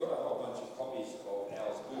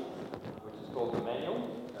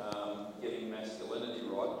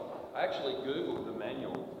actually Googled the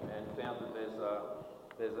manual and found that there's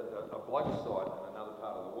a bloke site in another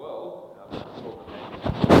part of the world called the manual.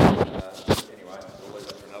 Anyway, we'll leave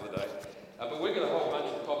that for another day. But we've got a whole bunch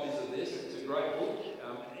of copies of this. It's a great book.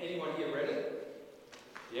 Anyone here read it?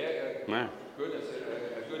 Yeah? No. Good. It's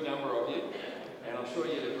a good number of you. And I'm sure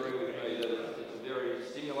you'd agree with me that it's a very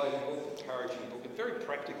stimulating book, encouraging book, and very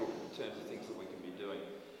practical in terms of things that we can be doing.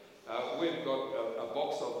 We've got a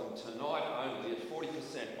box of them tonight only at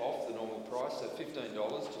 40% off the normal price, so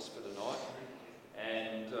 $15 just for tonight.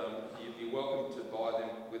 And you'd be welcome to buy them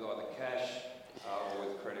with either cash or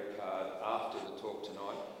with credit card after the talk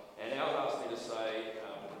tonight. And Al asked me to say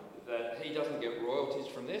that he doesn't get royalties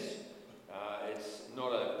from this. It's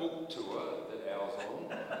not a book tour that Al's on.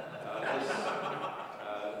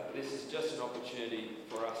 This is just an opportunity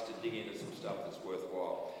for us to dig into some stuff that's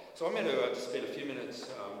worthwhile. So I'm going to spend a few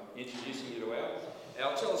minutes introducing you to Al.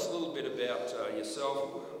 Al, tell us a little bit about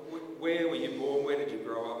yourself. Where were you born? Where did you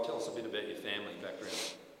grow up? Tell us a bit about your family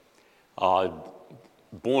background.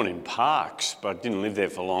 Born in Parkes, but didn't live there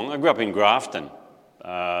for long. I grew up in Grafton,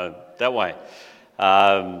 that way.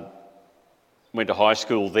 Went to high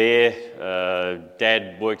school there.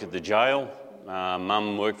 Dad worked at the jail.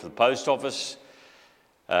 Mum worked for the post office.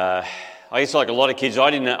 I guess like a lot of kids, I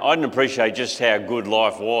didn't appreciate just how good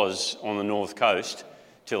life was on the North Coast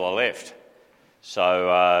till I left.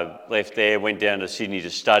 So left there, went down to Sydney to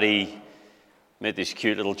study, met this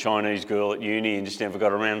cute little Chinese girl at uni and just never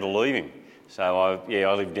got around to leaving. So I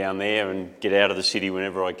live down there and get out of the city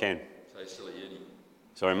whenever I can. So you're still at uni?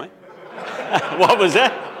 Sorry, mate? What was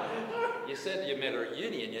that? You said you met her at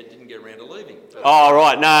uni and you didn't get around to leaving. Oh,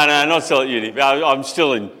 right. No, not still at uni. I'm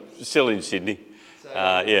still in Sydney. So,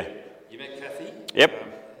 yeah. You met Kathy? Yep.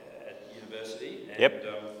 At university. And, yep.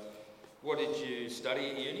 What did you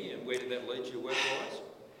study at uni and where did that lead you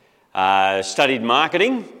work-wise? Studied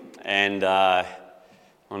marketing and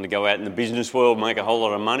wanted to go out in the business world, make a whole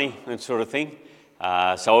lot of money, that sort of thing.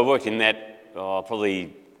 So I worked in that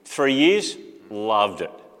probably 3 years. Loved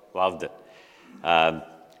it. I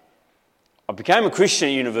became a Christian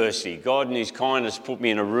at university. God in His kindness put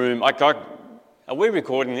me in a room. Are we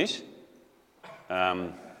recording this? We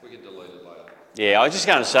can delete it later. Yeah, I was just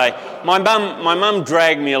going to say, my mum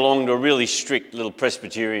dragged me along to a really strict little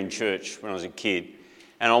Presbyterian church when I was a kid.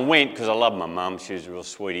 And I went because I loved my mum, she was a real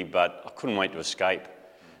sweetie, but I couldn't wait to escape.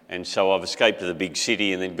 And so I've escaped to the big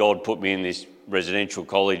city, and then God put me in this residential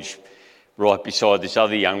college right beside this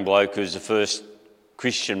other young bloke who's the first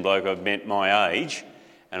Christian bloke I've met my age.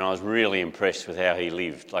 And I was really impressed with how he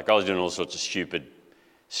lived. Like, I was doing all sorts of stupid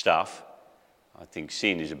stuff. I think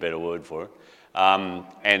sin is a better word for it.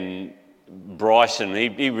 And Bryson, I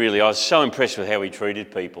was so impressed with how he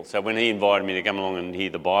treated people. So when he invited me to come along and hear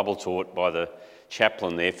the Bible taught by the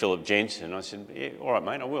chaplain there, Philip Jensen, I said, yeah, all right,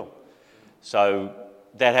 mate, I will. So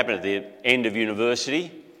that happened at the end of university.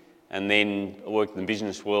 And then I worked in the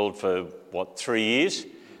business world for, 3 years.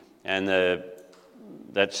 And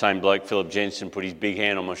that same bloke, Philip Jensen, put his big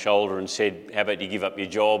hand on my shoulder and said, how about you give up your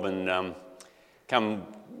job and come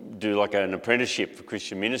do like an apprenticeship for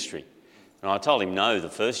Christian ministry? And I told him no the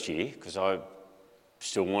first year because I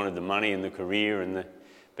still wanted the money and the career.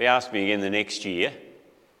 But he asked me again the next year.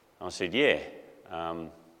 I said, yeah.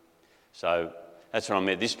 So that's when I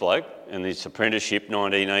met this bloke and this apprenticeship,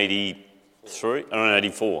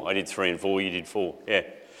 1984. I did 3 and 4, you did 4, yeah.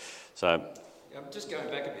 So I'm just going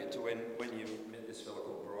back a bit to when you met this fellow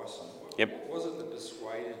called Bryson. Yep. What was it that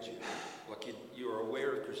persuaded you? Like you were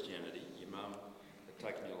aware of Christianity, your mum had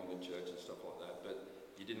taken you along to church and stuff like that, but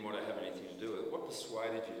you didn't want to have anything to do with it. What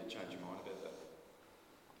persuaded you to change your mind about that?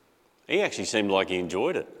 He actually seemed like he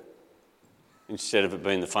enjoyed it instead of it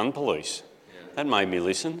being the fun police. Yeah. That made me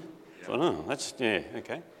listen. Yeah. I thought,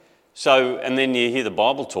 okay. So, and then you hear the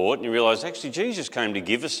Bible taught and you realise actually Jesus came to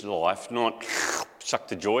give us life, not suck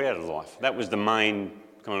the joy out of life. That was the main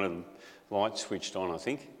kind of light switched on, I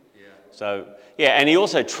think. Yeah. So, yeah, and he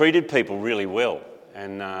also treated people really well.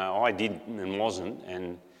 And I did and wasn't.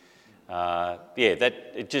 And,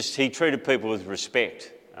 he treated people with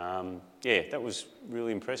respect. That was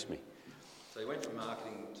really impressed me. So you went from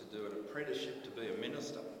marketing to do an apprenticeship to be a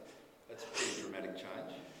minister. That's a pretty dramatic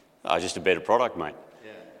change. Just a better product, mate.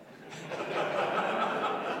 Yeah.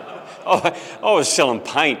 I was selling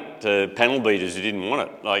paint to panel beaters who didn't want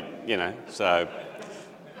it, so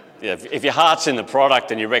yeah, if your heart's in the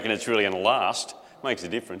product and you reckon it's really going to last, makes a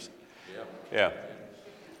difference. Yeah.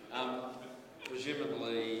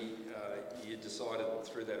 Presumably, you decided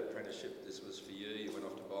through that apprenticeship this was for you. You went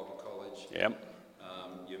off to Bible college. Yep.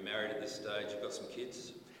 You're married at this stage. You've got some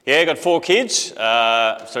kids. Yeah, got 4 kids.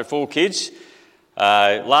 4 kids.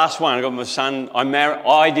 Last one, I got my son.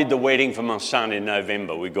 I did the wedding for my son in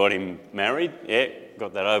November. We got him married. Yeah,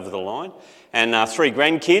 got that over the line. And 3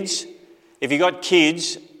 grandkids. If you got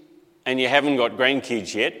kids and you haven't got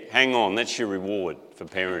grandkids yet, hang on. That's your reward for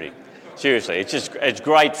parenting. Seriously, it's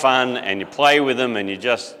great fun, and you play with them and you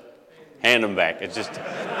just hand them back. It's just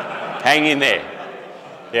hang in there.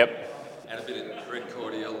 Yep. And a bit of red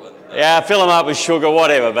cordial. And, yeah, fill them up with sugar,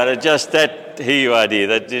 whatever. But it just here you are, dear.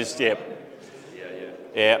 That just Yeah.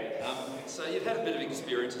 So you've had a bit of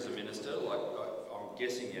experience as a minister, like I'm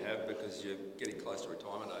guessing you have because you're getting close to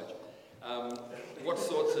retirement age. What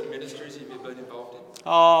sorts of ministries have you been involved in?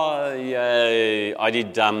 Oh, yeah, I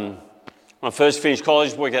did. When I first finished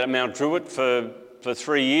college, worked at Mount Druitt for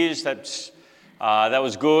 3 years. That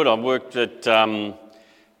was good. I worked at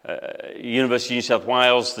University of New South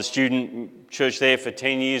Wales, the student church there, for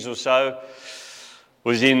 10 years or so.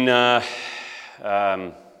 Was in. I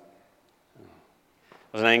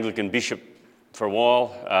was an Anglican bishop for a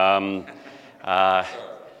while.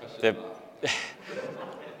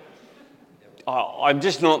 I'm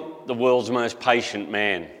just not the world's most patient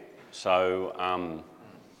man. So, I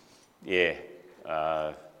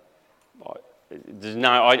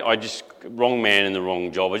just, wrong man in the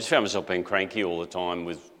wrong job. I just found myself being cranky all the time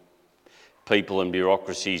with people and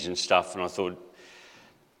bureaucracies and stuff, and I thought,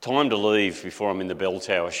 time to leave before I'm in the bell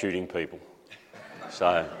tower shooting people.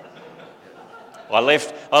 So I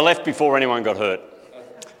left before anyone got hurt.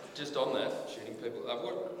 Just on that, shooting people,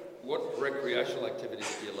 what recreational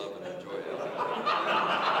activities do you love and enjoy?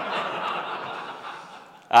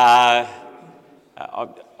 I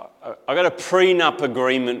got a prenup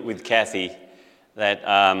agreement with Kathy that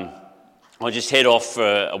I just head off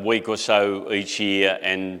for a week or so each year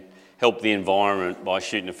and help the environment by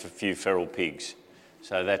shooting a few feral pigs.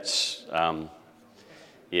 So that's,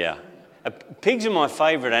 pigs are my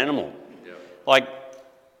favourite animal. Yeah. Like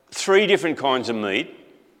 3 different kinds of meat,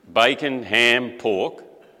 bacon, ham, pork,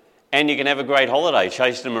 and you can have a great holiday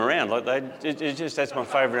chasing them around. That's my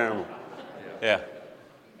favourite animal. Yeah.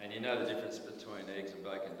 And you know the difference between eggs and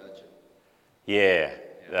bacon, don't you? Yeah.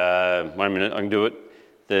 Wait a minute, I can do it.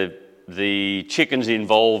 The chicken's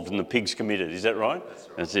involved and the pig's committed. Is that right? That's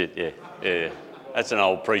right. That's it. Yeah. That's an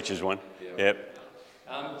old preacher's one. Yeah. Yep.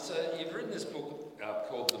 So you've written this book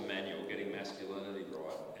called The Manual, Getting Masculinity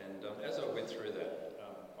Right, and as I went through that,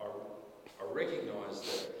 I recognised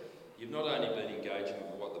that you've not only been engaging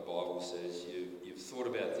with what the Bible says, you've thought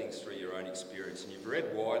about things through your own experience, and you've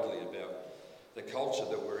read widely about the culture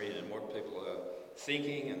that we're in and what people are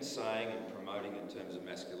thinking and saying and promoting in terms of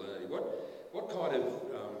masculinity. What kind of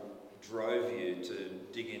drove you to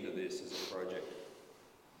dig into this as a project?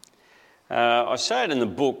 I say it in the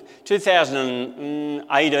book.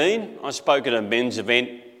 2018, I spoke at a men's event,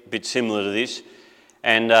 a bit similar to this,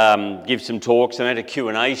 and give some talks and had a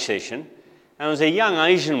Q&A session. And there was a young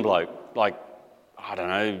Asian bloke, like, I don't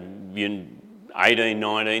know, 18,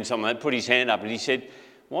 19, something like that, put his hand up and he said,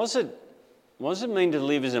 what does it mean to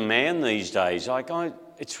live as a man these days?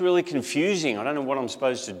 It's really confusing. I don't know what I'm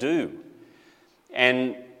supposed to do.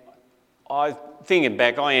 And thinking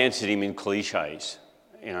back, I answered him in cliches.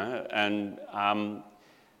 And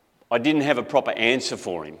I didn't have a proper answer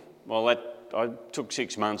for him. Well, I took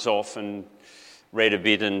 6 months off and read a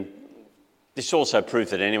bit, and this also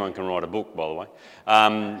proof that anyone can write a book, by the way.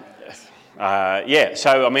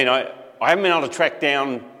 So I mean, I haven't been able to track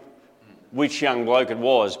down which young bloke it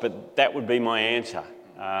was, but that would be my answer.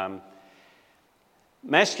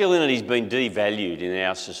 Masculinity's been devalued in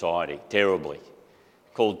our society terribly.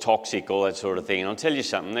 Called toxic, all that sort of thing. And I'll tell you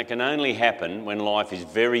something, that can only happen when life is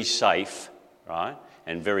very safe, right,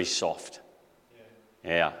 and very soft.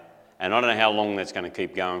 Yeah. And I don't know how long that's going to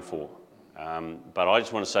keep going for. But I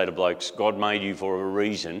just want to say to blokes, God made you for a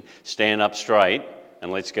reason. Stand up straight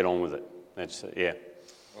and let's get on with it. Well,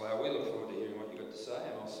 we look forward to hearing what you've got to say,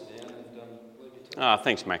 and I'll sit down and leave you to it.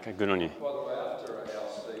 Thanks, Macca. Good on you. By the way, after our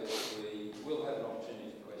speech, we will have an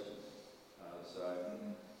opportunity for questions.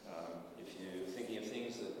 If you're thinking of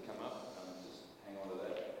things that come up, just hang on to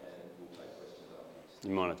that and we'll take questions afterwards.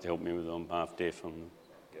 You might have to help me with it. I'm half deaf.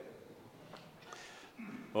 Yep.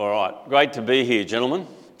 All right. Great to be here, gentlemen.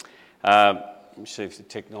 Let me see if the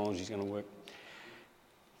technology's going to work.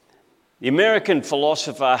 The American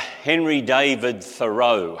philosopher Henry David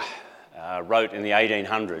Thoreau wrote in the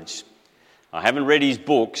 1800s. I haven't read his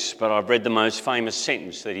books, but I've read the most famous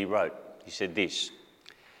sentence that he wrote. He said this: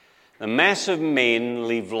 "The mass of men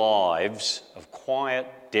live lives of quiet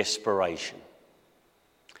desperation."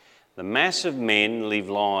 The mass of men live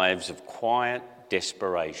lives of quiet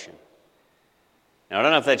desperation. Now, I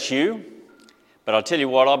don't know if that's you, but I'll tell you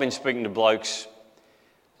what, I've been speaking to blokes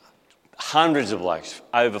hundreds of blokes,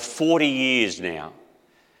 over 40 years now,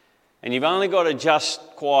 and you've only got to just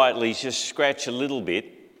quietly just scratch a little bit,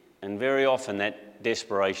 and very often that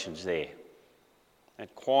desperation's there.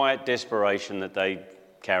 That quiet desperation that they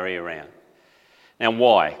carry around. Now,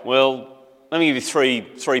 why? Well, let me give you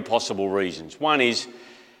three possible reasons. One is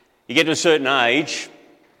you get to a certain age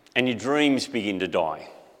and your dreams begin to die.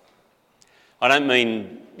 I don't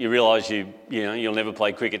mean you realise you'll never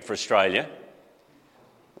play cricket for Australia,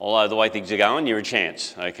 although the way things are going, you're a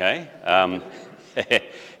chance, okay? I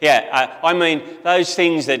mean those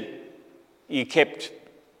things that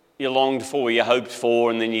you longed for, you hoped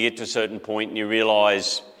for, and then you get to a certain point and you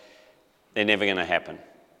realise they're never going to happen.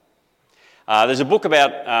 There's a book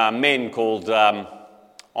about men called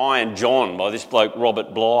Iron John by this bloke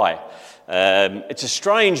Robert Bly. It's a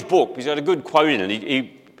strange book. He's got a good quote in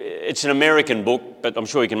it. It's an American book, but I'm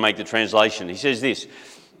sure he can make the translation. He says this: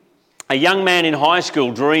 a young man in high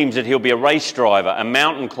school dreams that he'll be a race driver, a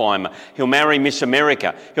mountain climber. He'll marry Miss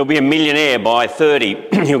America. He'll be a millionaire by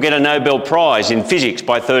 30. He'll get a Nobel Prize in physics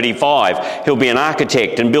by 35. He'll be an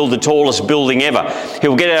architect and build the tallest building ever.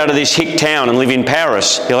 He'll get out of this hick town and live in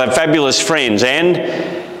Paris. He'll have fabulous friends, and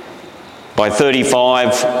by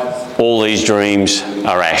 35, all these dreams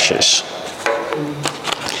are ashes.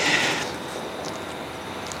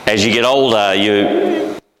 As you get older,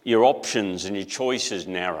 your options and your choices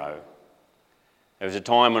narrow. There was a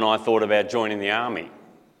time when I thought about joining the army.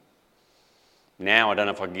 Now I don't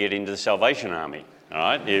know if I can get into the Salvation Army. All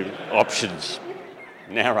right, your options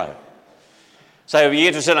narrow. So if you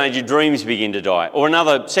get to a certain age, your dreams begin to die. Or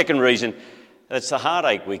another second reason, that's the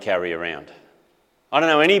heartache we carry around. I don't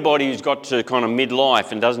know anybody who's got to kind of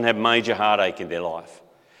midlife and doesn't have major heartache in their life.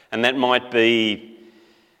 And that might be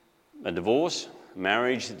a divorce, a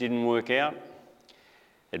marriage that didn't work out.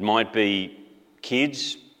 It might be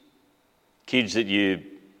kids that you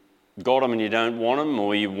got them and you don't want them,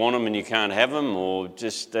 or you want them and you can't have them, or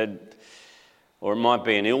it might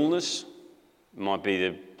be an illness. It might be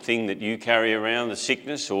the thing that you carry around, the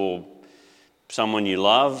sickness, or someone you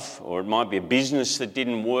love, or it might be a business that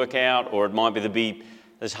didn't work out, or it might be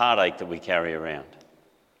this heartache that we carry around.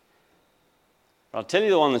 But I'll tell you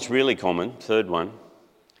the one that's really common, third one,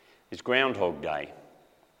 is Groundhog Day.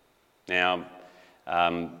 Now,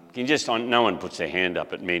 no one puts their hand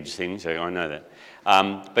up at Med's thing, so I know that.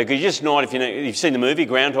 But could you just nod if you've seen the movie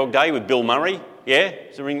Groundhog Day with Bill Murray? Yeah?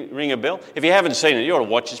 Does it ring a bell? If you haven't seen it, you ought to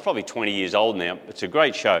watch it. It's probably 20 years old now. It's a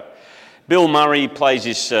great show. Bill Murray plays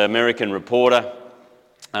this American reporter.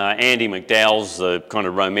 Andie MacDowell's the kind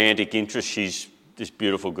of romantic interest. She's this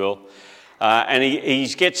beautiful girl. And he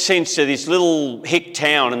gets sent to this little hick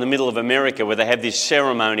town in the middle of America where they have this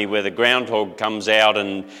ceremony where the groundhog comes out,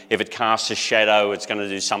 and if it casts a shadow, it's going to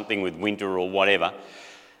do something with winter or whatever.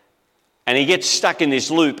 And he gets stuck in this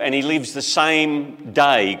loop, and he lives the same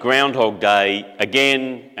day, Groundhog Day,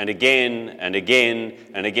 again and again and again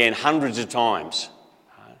and again, hundreds of times.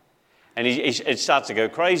 And it starts to go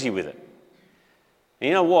crazy with it. And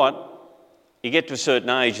you know what? You get to a certain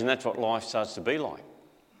age, and that's what life starts to be like.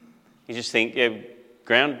 You just think,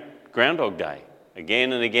 Groundhog Day,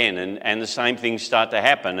 again and again, and the same things start to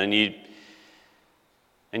happen, and you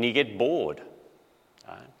get bored.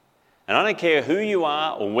 Right? And I don't care who you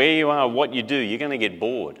are or where you are or what you do, you're going to get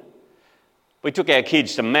bored. We took our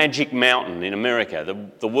kids to Magic Mountain in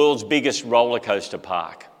America, the world's biggest roller coaster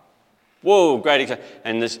park. Whoa, great!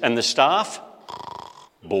 And the staff,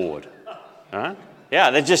 bored. All right? Yeah,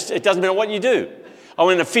 it doesn't matter what you do. I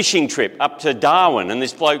went on a fishing trip up to Darwin, and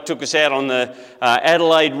this bloke took us out on the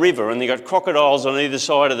Adelaide River, and they got crocodiles on either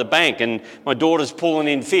side of the bank, and my daughter's pulling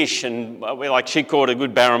in fish, and she caught a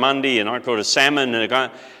good barramundi, and I caught a salmon,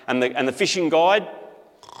 and the fishing guide,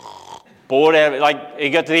 bored out of it. Like,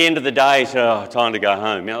 he got to the end of the day, so time to go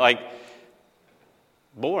home.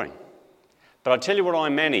 Boring. But I tell you what I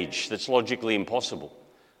manage that's logically impossible.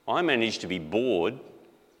 I manage to be bored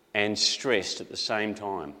and stressed at the same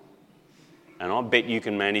time. And I bet you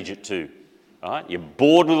can manage it too. Right? You're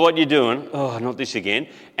bored with what you're doing, not this again,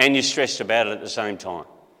 and you're stressed about it at the same time.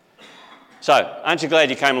 So, aren't you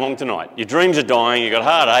glad you came along tonight? Your dreams are dying, you've got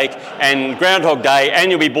heartache, and Groundhog Day,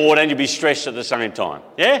 and you'll be bored and you'll be stressed at the same time.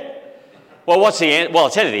 Yeah? Well, what's the answer? Well,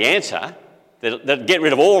 I'll tell you the answer. That get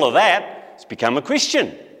rid of all of that is become a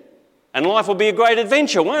Christian. And life will be a great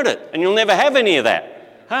adventure, won't it? And you'll never have any of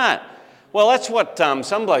that. Huh? Well, that's what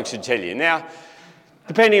some blokes would tell you. Now,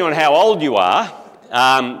 depending on how old you are,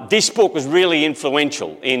 this book was really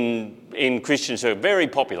influential in Christian circles, very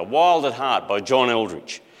popular, Wild at Heart by John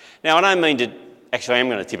Eldridge. Now, I don't mean to, actually I am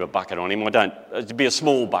going to tip a bucket on him, it'd be a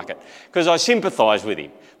small bucket, because I sympathise with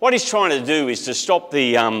him. What he's trying to do is to stop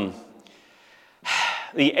the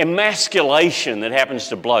emasculation that happens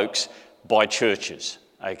to blokes by churches,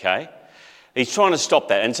 okay? He's trying to stop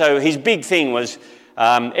that. And so his big thing was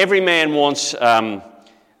every man wants a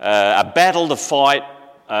battle to fight.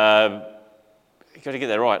 You've got to get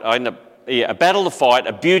that right. A battle to fight,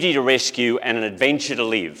 a beauty to rescue, and an adventure to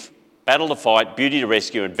live. Battle to fight, beauty to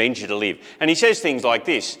rescue, adventure to live. And he says things like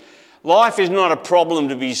this: life is not a problem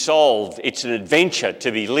to be solved, it's an adventure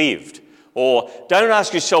to be lived. Or don't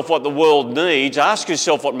ask yourself what the world needs, ask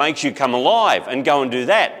yourself what makes you come alive and go and do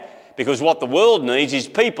that. Because what the world needs is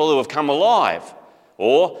people who have come alive.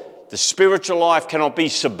 Or the spiritual life cannot be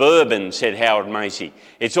suburban, said Howard Macy.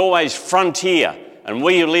 It's always frontier, and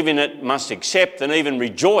we who live in it must accept and even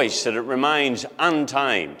rejoice that it remains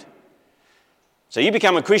untamed. So you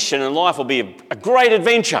become a Christian and life will be a great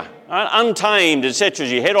adventure, right? Untamed, etc.,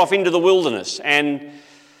 as you head off into the wilderness. And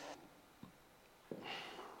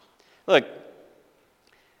look,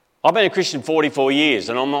 I've been a Christian 44 years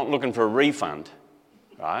and I'm not looking for a refund,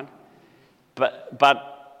 right?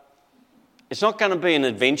 But it's not going to be an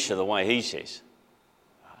adventure the way he says.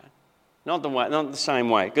 Right? Not the same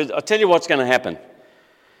way. Because I'll tell you what's going to happen.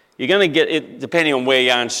 You're going to get it, depending on where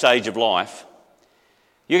you are in stage of life,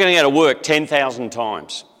 you're going to go to work 10,000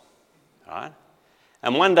 times, right?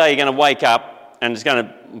 And one day you're going to wake up, and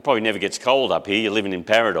it probably never gets cold up here, you're living in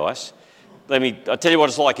paradise. I'll tell you what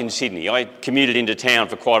it's like in Sydney. I commuted into town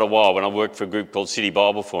for quite a while when I worked for a group called City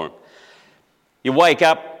Bible Forum. You wake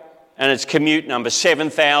up, and it's commute number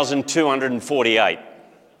 7,248. All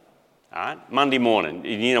right? Monday morning,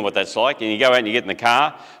 you know what that's like. And you go out and you get in the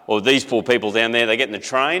car, or these poor people down there, they get in the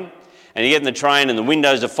train, and you get in the train and the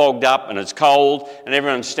windows are fogged up and it's cold and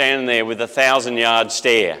everyone's standing there with a 1,000-yard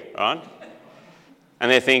stare, right?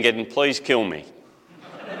 And they're thinking, please kill me.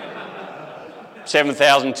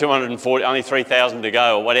 7,240, only 3,000 to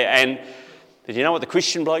go or whatever. And did you know what the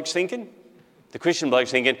Christian bloke's thinking? The Christian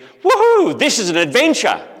bloke's thinking, woohoo, this is an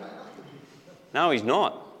adventure. No, he's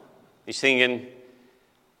not. He's thinking,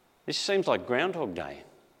 this seems like Groundhog Day.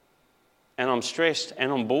 And I'm stressed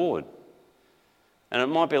and I'm bored. And it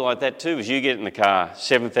might be like that too as you get in the car,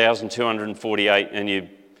 7,248, and you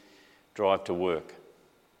drive to work.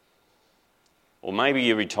 Or maybe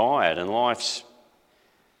you're retired and life's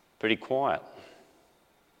pretty quiet.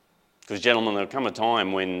 Because, gentlemen, there'll come a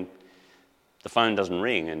time when the phone doesn't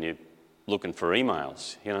ring and you're looking for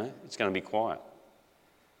emails, it's going to be quiet.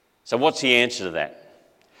 So what's the answer to that?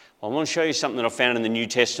 Well, I want to show you something that I found in the New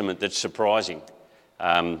Testament that's surprising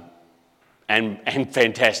and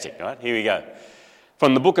fantastic, right? Here we go.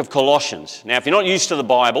 From the book of Colossians. Now, if you're not used to the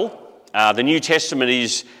Bible, the New Testament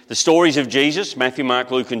is the stories of Jesus, Matthew, Mark,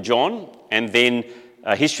 Luke and John, and then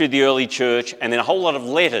a history of the early church, and then a whole lot of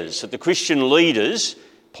letters that the Christian leaders,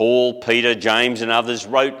 Paul, Peter, James and others,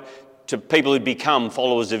 wrote to people who'd become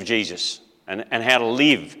followers of Jesus and how to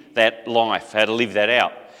live that life, how to live that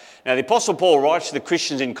out. Now, the Apostle Paul writes to the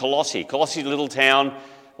Christians in Colossae. Colossae is a little town,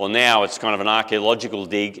 well, now it's kind of an archaeological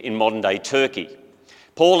dig in modern-day Turkey.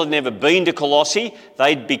 Paul had never been to Colossae.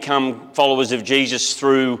 They'd become followers of Jesus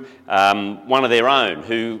through one of their own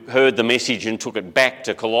who heard the message and took it back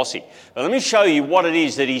to Colossae. But let me show you what it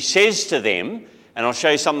is that he says to them, and I'll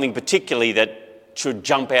show you something particularly that should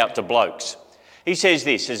jump out to blokes. He says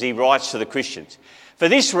this as he writes to the Christians. For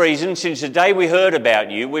this reason, since the day we heard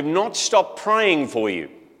about you, we've not stopped praying for you.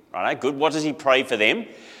 Right, good. What does he pray for them?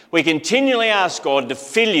 We continually ask God to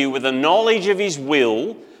fill you with the knowledge of his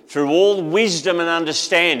will through all wisdom and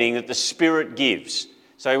understanding that the Spirit gives.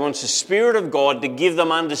 So he wants the Spirit of God to give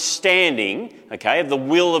them understanding, of the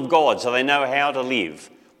will of God, so they know how to live.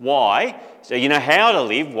 Why? So you know how to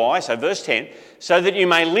live. Why? So verse 10, so that you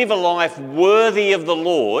may live a life worthy of the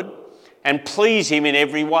Lord and please him in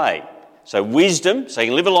every way. So wisdom, so you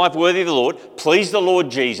can live a life worthy of the Lord, please the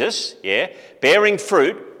Lord Jesus, bearing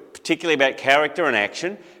fruit, particularly about character and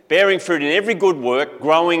action, bearing fruit in every good work,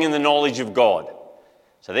 growing in the knowledge of God.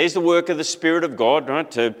 So there's the work of the Spirit of God,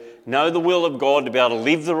 right? To know the will of God, to be able to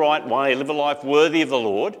live the right way, live a life worthy of the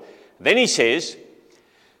Lord. Then he says,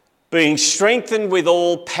 being strengthened with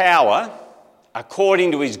all power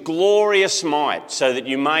according to his glorious might, so that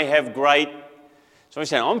you may have great... So he's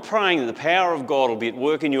saying, I'm praying that the power of God will be at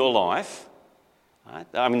work in your life. Right?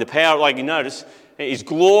 I mean, the power, like you notice, his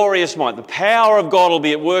glorious might. The power of God will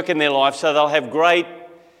be at work in their life, so they'll have great...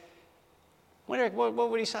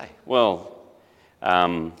 What would he say? Well...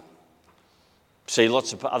 see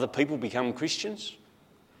lots of other people become Christians,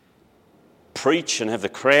 preach and have the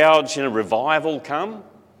crowds, revival come,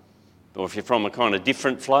 or if you're from a kind of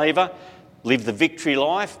different flavour, live the victory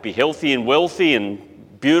life, be healthy and wealthy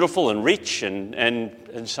and beautiful and rich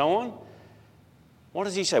and so on. What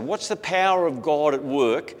does he say? What's the power of God at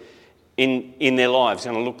work in their lives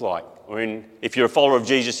going to look like? Or if you're a follower of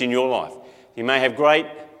Jesus in your life, you may have great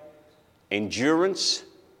endurance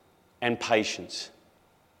and patience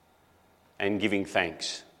and giving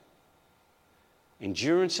thanks.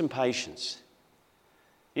 Endurance and patience.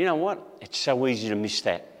 You know what? It's so easy to miss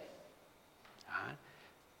that.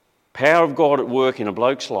 Power of God at work in a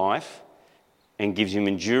bloke's life and gives him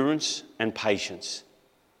endurance and patience.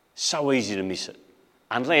 So easy to miss it,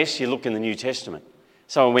 unless you look in the New Testament.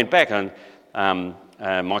 So I went back and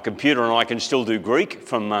my computer and I can still do Greek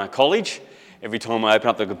from college. Every time I open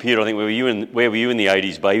up the computer, I think, where were you in the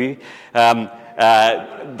 80s, baby? But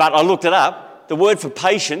I looked it up. The word for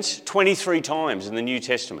patience, 23 times in the New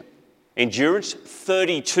Testament. Endurance,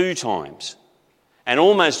 32 times. And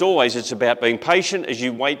almost always it's about being patient as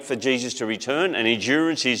you wait for Jesus to return, and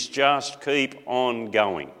endurance is just keep on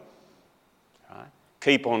going. Right?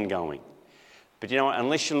 Keep on going. But you know what?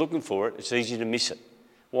 Unless you're looking for it, it's easy to miss it.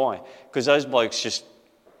 Why? Because those blokes just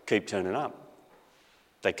keep turning up.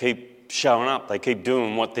 They keep showing up. They keep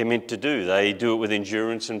doing what they're meant to do. They do it with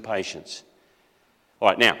endurance and patience. All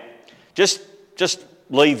right, now, just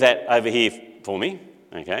leave that over here for me,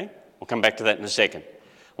 okay? We'll come back to that in a second.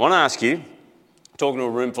 I want to ask you, talking to a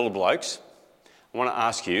room full of blokes, I want to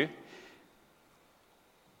ask you,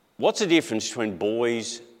 what's the difference between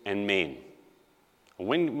boys and men?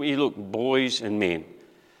 When we look boys and men,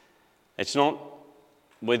 it's not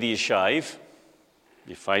whether you shave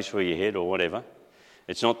your face or your head or whatever.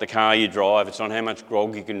 It's not the car you drive. It's not how much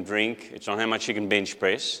grog you can drink. It's not how much you can bench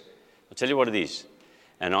press. I'll tell you what it is.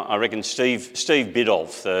 And I reckon Steve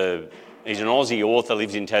Biddulph, he's an Aussie author,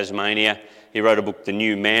 lives in Tasmania. He wrote a book, The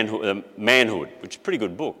New Manhood, which is a pretty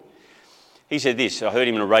good book. He said this, I heard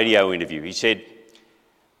him in a radio interview. He said,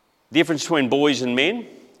 the difference between boys and men,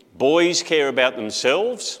 boys care about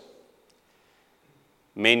themselves,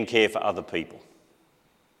 men care for other people.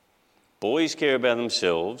 Boys care about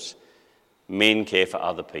themselves, men care for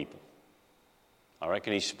other people. I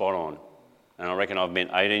reckon he's spot on. And I reckon I've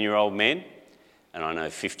met 18-year-old men and I know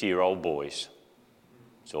 50-year-old boys.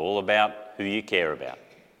 It's all about who you care about.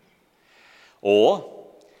 Or,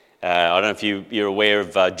 I don't know if you're aware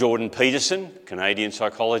of Jordan Peterson, Canadian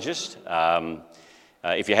psychologist.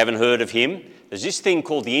 If you haven't heard of him, there's this thing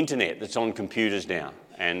called the internet that's on computers now.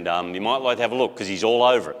 And you might like to have a look because he's all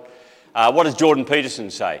over it. What does Jordan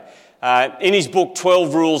Peterson say? In his book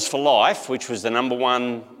 12 Rules for Life, which was the number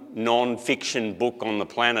one non-fiction book on the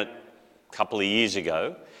planet a couple of years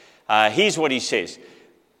ago, here's what he says.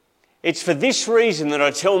 It's for this reason that I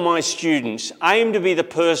tell my students, aim to be the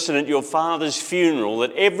person at your father's funeral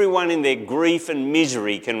that everyone in their grief and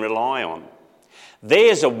misery can rely on.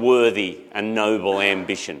 There's a worthy and noble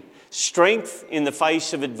ambition, strength in the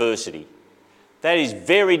face of adversity. That is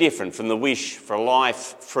very different from the wish for a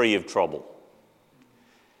life free of trouble.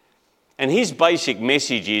 And his basic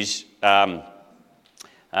message is, life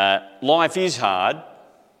is hard,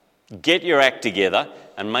 get your act together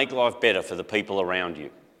and make life better for the people around you.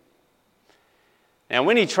 Now,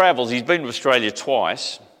 when he travels, he's been to Australia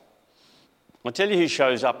twice. I'll tell you who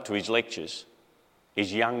shows up to his lectures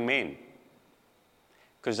is young men,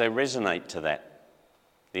 because they resonate to that.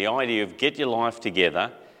 The idea of get your life together,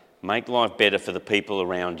 make life better for the people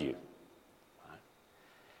around you.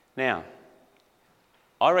 Now,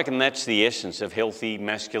 I reckon that's the essence of healthy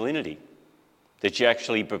masculinity, that you're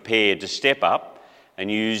actually prepared to step up and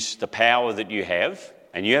use the power that you have,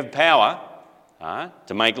 and you have power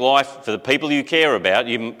to make life for the people you care about.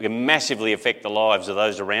 You can massively affect the lives of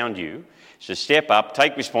those around you. So step up,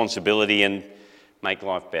 take responsibility and make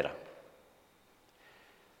life better.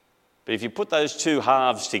 But if you put those two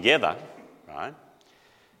halves together, right,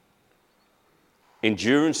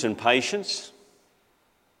 endurance and patience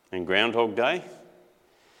and Groundhog Day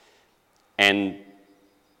and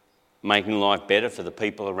making life better for the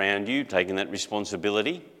people around you, taking that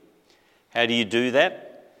responsibility, how do you do that?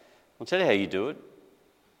 I'll tell you how you do it.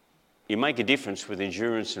 You make a difference with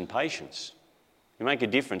endurance and patience. You make a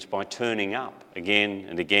difference by turning up again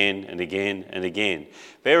and again and again and again.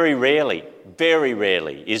 Very rarely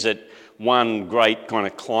is it one great kind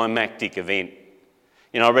of climactic event.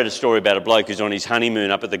 You know, I read a story about a bloke who's on his honeymoon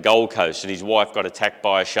up at the Gold Coast and his wife got attacked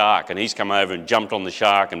by a shark and he's come over and jumped on the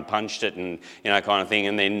shark and punched it and, you know, kind of thing.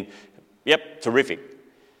 And then, yep, terrific.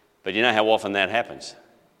 But you know how often that happens?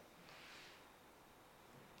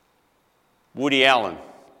 Woody Allen,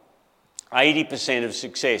 80% of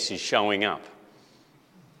success is showing up.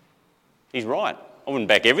 He's right. I wouldn't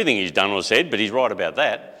back everything he's done or said, but he's right about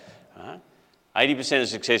that. 80% of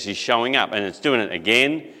success is showing up, and it's doing it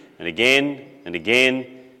again and again and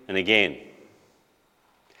again and again.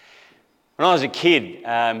 When I was a kid,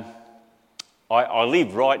 I I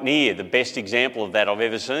live right near the best example of that I've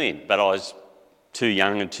ever seen, but I was too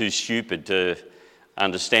young and too stupid to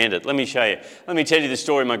understand it. Let me show you. Let me tell you the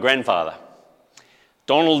story of my grandfather.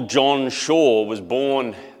 Donald John Shaw was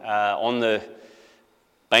born on the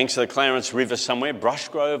banks of the Clarence River somewhere,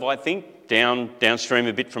 Brushgrove, I think, downstream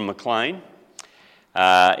a bit from Maclean, in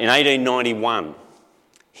 1891.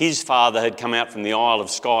 His father had come out from the Isle of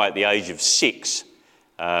Skye at the age of 6.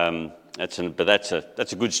 That's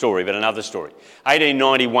a good story, but another story.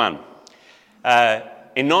 1891.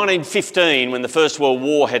 In 1915, when the First World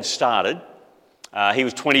War had started, he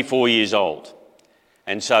was 24 years old.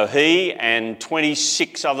 And so he and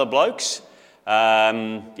 26 other blokes,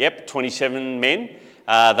 27 men,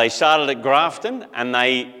 they started at Grafton, and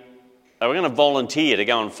they were going to volunteer to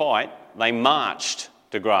go and fight. They marched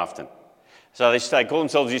to Grafton. So they call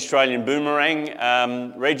themselves the Australian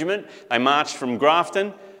Boomerang Regiment. They marched from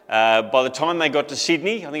Grafton. By the time they got to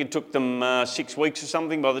Sydney, I think it took them 6 weeks or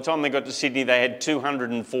something. By the time they got to Sydney, they had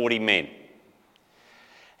 240 men.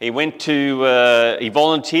 He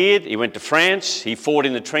volunteered, he went to France, he fought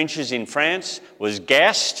in the trenches in France, was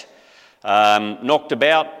gassed, knocked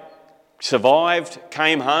about, survived,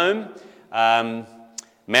 came home,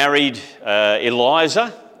 married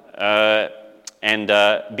Eliza, and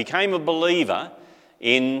became a believer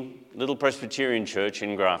in Little Presbyterian Church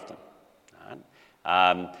in Grafton.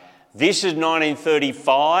 This is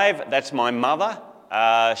 1935. That's my mother.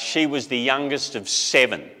 She was the youngest of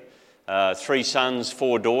 7. 3 sons,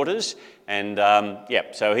 4 daughters. And,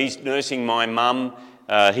 so he's nursing my mum.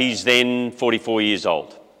 He's then 44 years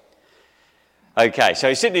old. Okay, so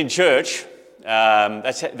he's sitting in church.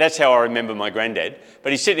 That's how I remember my granddad.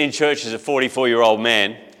 But he's sitting in church as a 44-year-old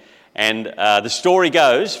man. And the story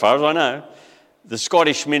goes, as far as I know, the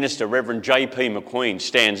Scottish minister, Reverend J.P. McQueen,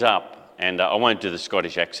 stands up. And I won't do the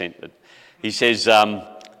Scottish accent, but he says, I'm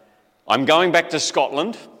going back to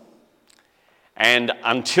Scotland, and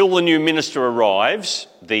until the new minister arrives,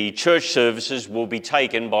 the church services will be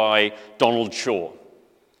taken by Donald Shaw.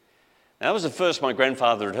 Now, that was the first my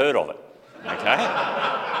grandfather had heard of it, okay?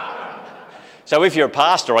 So if you're a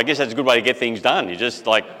pastor, I guess that's a good way to get things done. You just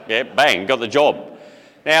bang, got the job.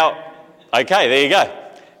 Now, okay, there you go.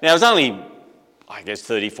 Now, there's only,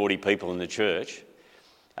 30, 40 people in the church.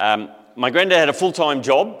 My granddad had a full-time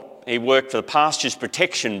job. He worked for the Pastures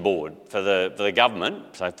Protection Board for the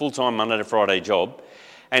government, so full-time Monday to Friday job.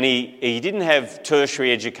 And he didn't have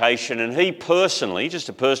tertiary education, and he personally, just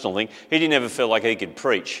a personal thing, he didn't ever feel like he could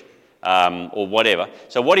preach or whatever.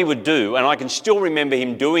 So what he would do, and I can still remember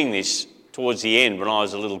him doing this towards the end when I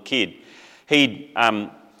was a little kid, he'd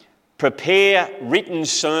prepare written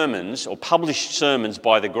sermons or published sermons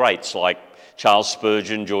by the greats like Charles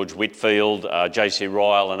Spurgeon, George Whitfield, J.C.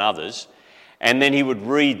 Ryle and others, and then he would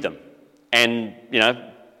read them. And,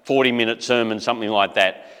 40-minute sermon, something like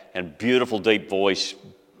that, and beautiful deep voice,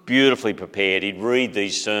 beautifully prepared. He'd read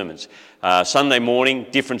these sermons. Sunday morning,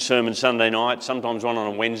 different sermon Sunday night, sometimes one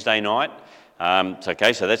on a Wednesday night. So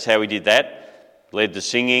that's how he did that. Led the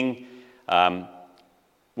singing.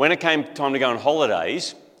 When it came time to go on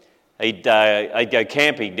holidays, he'd go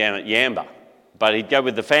camping down at Yamba, but he'd go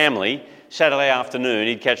with the family. Saturday afternoon,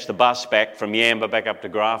 he'd catch the bus back from Yamba back up to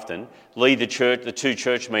Grafton, lead the 2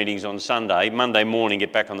 church meetings on Sunday, Monday morning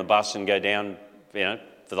get back on the bus and go down,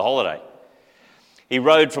 for the holiday. He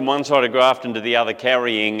rode from one side of Grafton to the other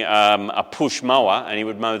carrying a push mower, and he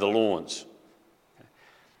would mow the lawns.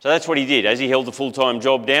 So that's what he did as he held the full-time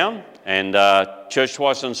job down, and church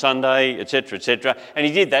twice on Sunday, etc., etc. And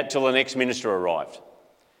he did that till the next minister arrived.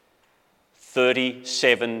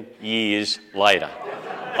 37 years later.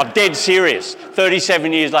 I'm dead serious.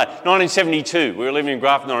 37 years later. 1972. We were living in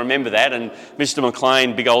Grafton, I remember that, and Mr.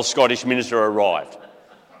 McLean, big old Scottish minister, arrived.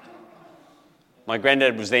 My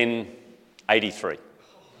granddad was then 83,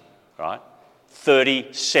 right?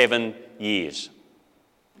 37 years.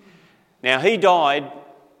 Now, he died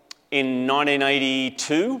in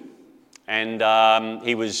 1982, and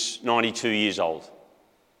he was 92 years old.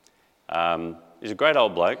 He's a great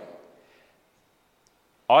old bloke.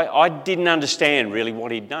 I didn't understand really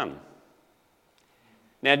what he'd done.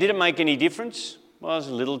 Now, did it make any difference? Well, it was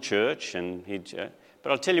a little church, but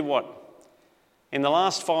I'll tell you what. In the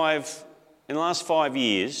last 5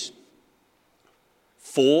 years,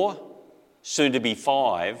 4, soon to be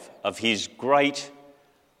 5, of his great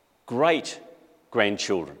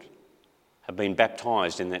grandchildren have been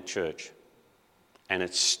baptised in that church, and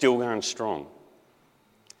it's still going strong.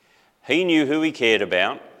 He knew who he cared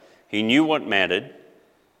about. He knew what mattered.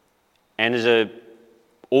 And as an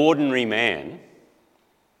ordinary man,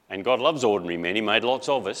 and God loves ordinary men, he made lots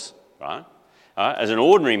of us, right? As an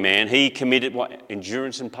ordinary man, he committed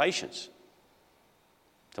endurance and patience.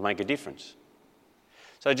 to make a difference.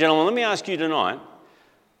 So, gentlemen, let me ask you tonight,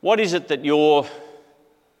 what is it that you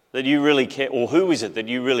really care, or who is it that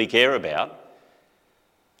you really care about,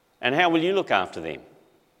 and how will you look after them?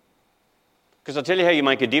 Because I'll tell you how you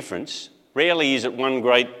make a difference. Rarely is it one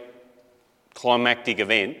great climactic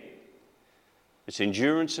event. It's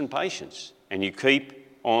endurance and patience, and you keep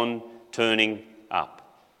on turning up.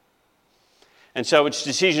 And so it's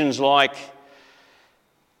decisions like,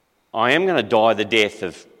 I am going to die the death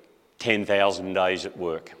of 10,000 days at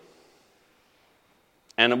work.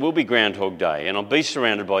 And it will be Groundhog Day, and I'll be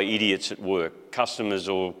surrounded by idiots at work, customers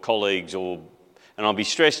or colleagues, and I'll be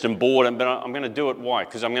stressed and bored, but I'm going to do it. Why?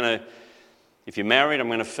 Because if you're married, I'm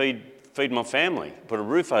going to feed my family, put a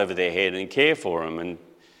roof over their head and care for them. And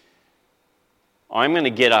I'm going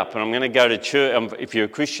to get up and I'm going to go to church. If you're a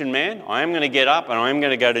Christian man, I am going to get up and I'm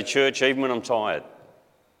going to go to church even when I'm tired.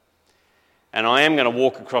 And I am going to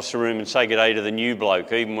walk across the room and say good day to the new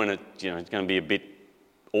bloke, even when it's going to be a bit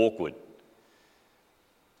awkward.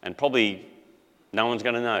 And probably no one's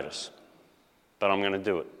going to notice, but I'm going to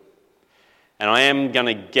do it. And I am going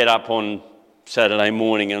to get up on Saturday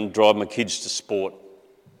morning and drive my kids to sport.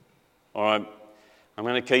 All right, I'm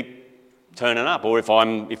going to keep turning up. Or if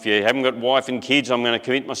you haven't got wife and kids, I'm going to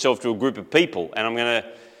commit myself to a group of people and I'm going to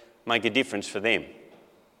make a difference for them.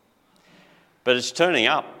 But it's turning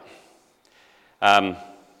up. And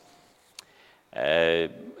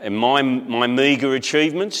my meagre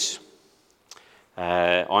achievements.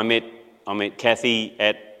 I met Kathy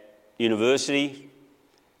at university.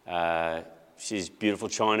 She's a beautiful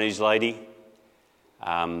Chinese lady.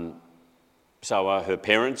 So are her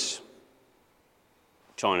parents.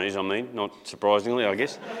 Chinese, not surprisingly, I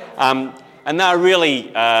guess. And they're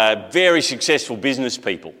really very successful business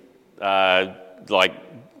people, like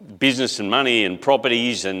business and money and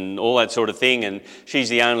properties and all that sort of thing. And she's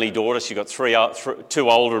the only daughter. She's got two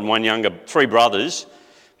older and one younger, three brothers.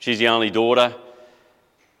 She's the only daughter.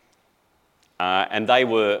 And they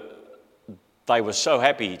were so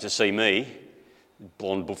happy to see me,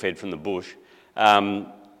 blonde buffhead from the bush,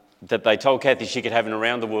 that they told Kathy she could have an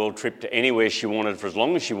around-the-world trip to anywhere she wanted for as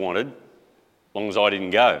long as she wanted, as long as I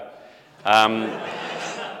didn't go.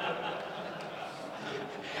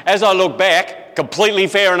 As I look back, completely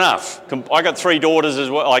fair enough. I got three daughters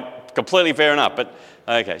as well, completely fair enough. But,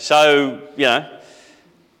 okay, so,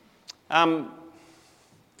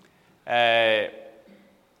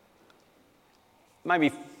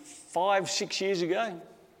 maybe 5-6 years ago,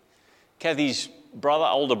 Kathy's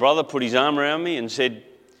older brother, put his arm around me and said,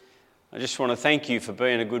 I just want to thank you for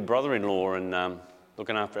being a good brother-in-law and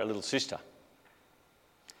looking after our little sister.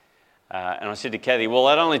 And I said to Kathy, well,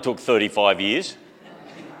 that only took 35 years.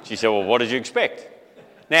 She said, well, what did you expect?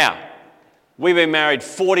 Now, we've been married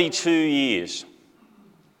 42 years.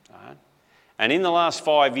 Right? And in the last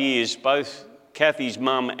 5 years, both Kathy's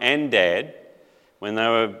mum and dad, when they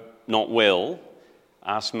were not well,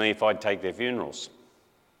 asked me if I'd take their funerals.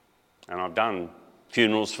 And I've done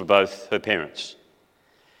funerals for both her parents.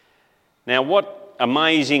 Now, what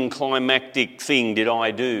amazing climactic thing did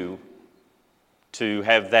I do to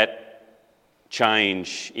have that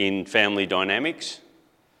change in family dynamics?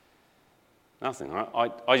 Nothing.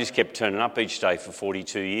 I just kept turning up each day for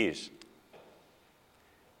 42 years.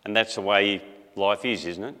 And that's the way life is,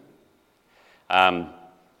 isn't it? I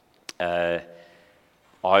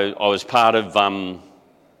was part of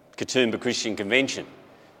Katoomba Christian Convention.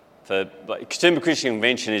 Katoomba Christian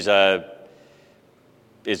Convention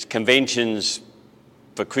is conventions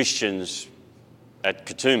for Christians at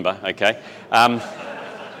Katoomba, okay?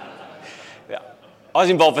 I was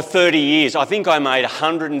involved for 30 years. I think I made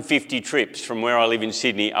 150 trips from where I live in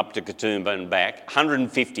Sydney up to Katoomba and back.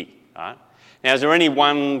 150, right? Now, is there any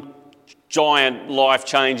one giant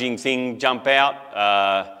life-changing thing jump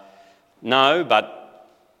out? No, but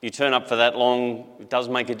you turn up for that long, it does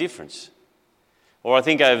make a difference. Or I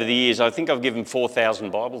think over the years, I've given 4,000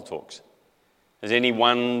 Bible talks. Is any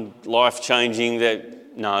one life-changing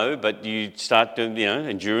that? No, but you start to,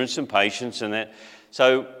 endurance and patience and that.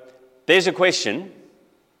 So there's a question.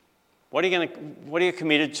 What are you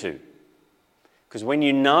committed to? Because when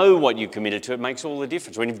you know what you're committed to, it makes all the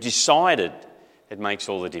difference. When you've decided, it makes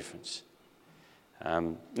all the difference.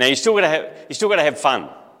 Now you still got to have fun.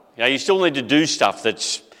 You still need to do stuff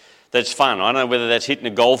that's fun. I don't know whether that's hitting a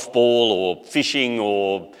golf ball or fishing,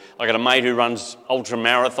 or I got a mate who runs ultra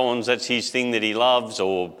marathons. That's his thing that he loves,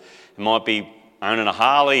 or it might be owning a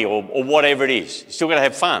Harley or whatever it is. You still got to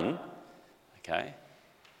have fun, okay?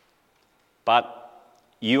 But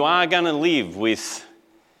you are going to live with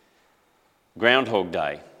Groundhog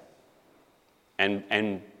Day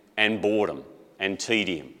and boredom and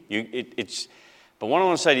tedium. But what I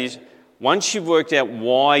want to say to you is, once you've worked out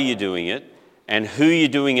why you're doing it and who you're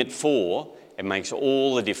doing it for, it makes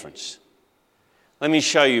all the difference. Let me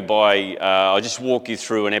show you I'll just walk you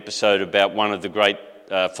through an episode about one of the great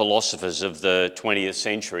philosophers of the 20th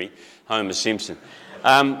century, Homer Simpson.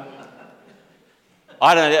 I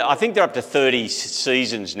think they're up to 30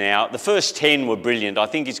 seasons now. The first 10 were brilliant. I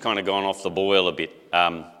think he's kind of gone off the boil a bit.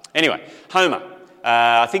 Anyway, Homer.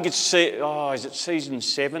 I think it's, is it season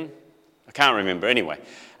 7? I can't remember. Anyway,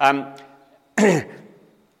 in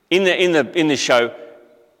the show,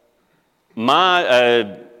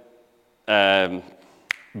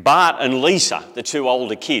 Bart and Lisa, the two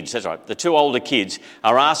older kids, that's right, the two older kids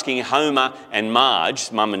are asking Homer and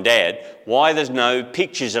Marge, mum and dad, why there's no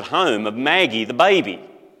pictures at home of Maggie, the baby.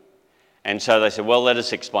 And so they said, well, let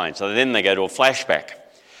us explain. So then they go to a flashback.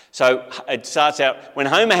 So it starts out, when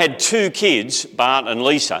Homer had 2 kids, Bart and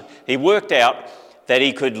Lisa, he worked out that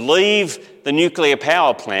he could leave the nuclear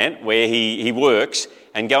power plant where he works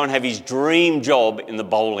and go and have his dream job in the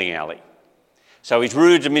bowling alley. So he's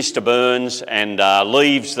rude to Mr. Burns and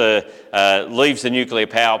leaves the nuclear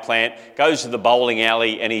power plant, goes to the bowling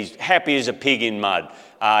alley, and he's happy as a pig in mud.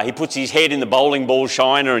 He puts his head in the bowling ball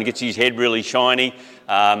shiner and gets his head really shiny,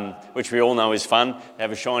 which we all know is fun, to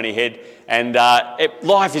have a shiny head. And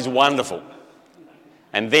life is wonderful.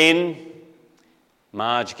 And then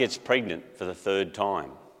Marge gets pregnant for the 3rd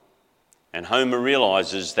time. And Homer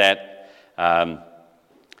realises that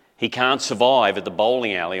he can't survive at the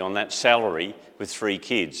bowling alley on that salary with 3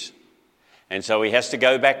 kids. And so he has to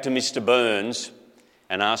go back to Mr. Burns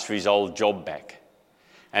and ask for his old job back.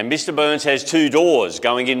 And Mr. Burns has 2 doors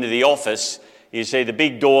going into the office. You see the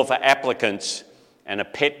big door for applicants and a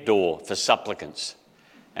pet door for supplicants.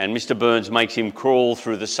 And Mr. Burns makes him crawl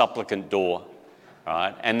through the supplicant door.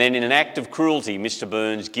 Right? And then in an act of cruelty, Mr.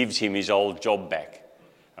 Burns gives him his old job back.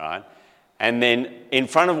 Right? And then in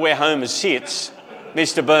front of where Homer sits,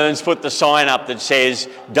 Mr. Burns put the sign up that says,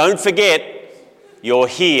 don't forget, you're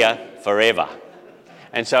here forever.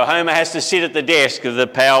 And so Homer has to sit at the desk of the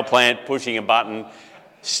power plant pushing a button,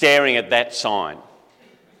 staring at that sign.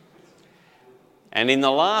 And in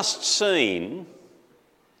the last scene,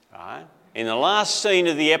 right, in the last scene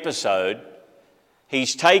of the episode,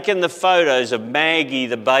 he's taken the photos of Maggie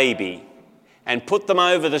the baby and put them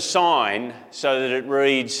over the sign so that it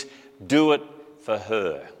reads, do it for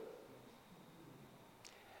her.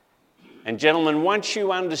 And gentlemen, once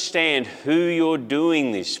you understand who you're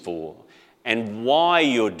doing this for and why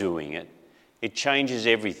you're doing it, it changes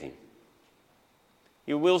everything.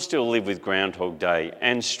 You will still live with Groundhog Day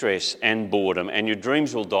and stress and boredom, and your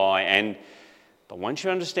dreams will die, but once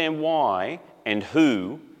you understand why and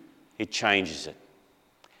who, it changes it.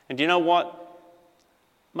 And do you know what?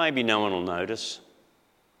 Maybe no one will notice.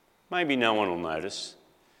 Maybe no one will notice.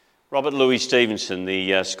 Robert Louis Stevenson,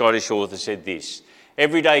 the Scottish author, said this: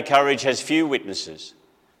 everyday courage has few witnesses,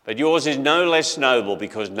 but yours is no less noble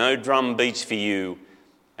because no drum beats for you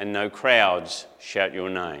and no crowds shout your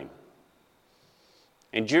name.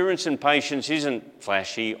 Endurance and patience isn't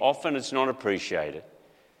flashy. Often it's not appreciated.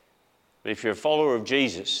 But if you're a follower of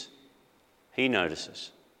Jesus, he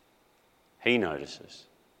notices. He notices.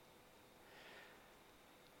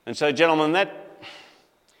 And so, gentlemen, it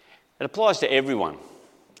applies to everyone,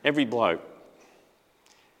 every bloke.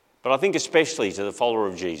 But I think especially to the follower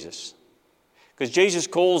of Jesus. Because Jesus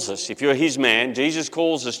calls us, if you're his man, Jesus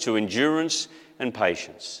calls us to endurance and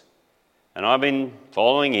patience. And I've been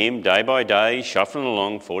following him day by day, shuffling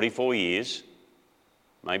along 44 years,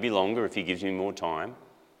 maybe longer if he gives me more time.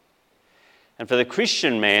 And for the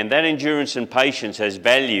Christian man, that endurance and patience has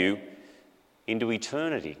value into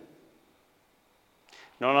eternity.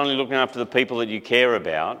 Not only looking after the people that you care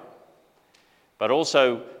about, but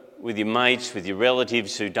also with your mates, with your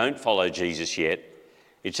relatives who don't follow Jesus yet.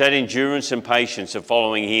 It's that endurance and patience of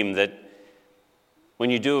following him that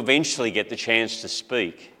when you do eventually get the chance to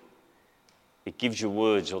speak, it gives your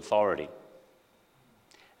words authority.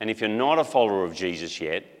 And if you're not a follower of Jesus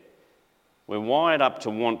yet, we're wired up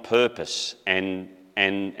to want purpose and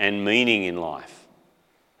meaning in life.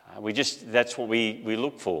 That's what we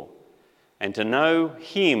look for. And to know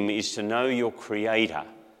him is to know your Creator,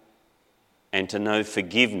 and to know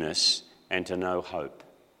forgiveness, and to know hope.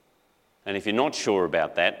 And if you're not sure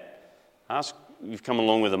about that, you've come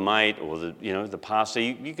along with a mate or the pastor,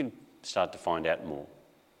 you can start to find out more.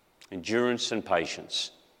 Endurance and patience.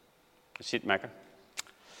 That's it, Macca.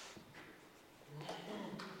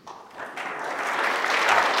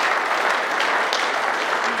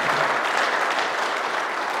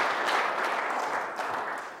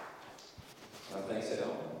 Thanks,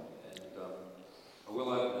 Al. And I will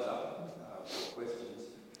open it up for questions.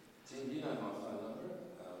 Tim, do you know my phone number?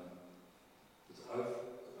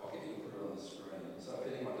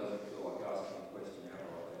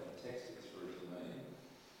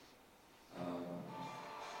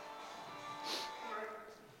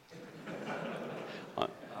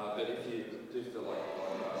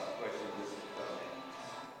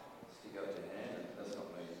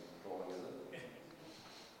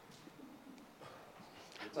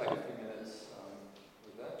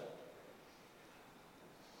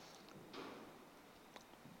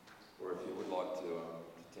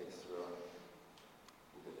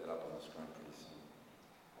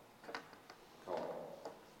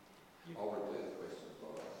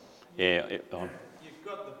 Yeah. You've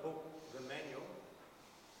got the book, the manual.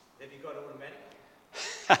 Have you got automatic?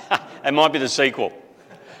 It might be the sequel.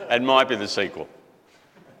 It might be the sequel.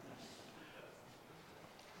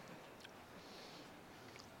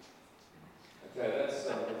 Okay, that's if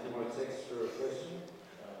you want to text for a question.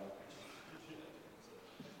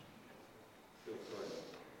 Feel free.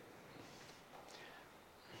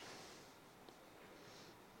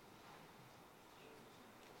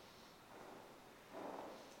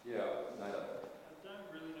 Yeah, Nada. I don't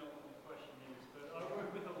really know what the question is, but I work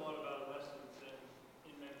with a lot of adolescents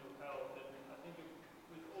in mental health, and I think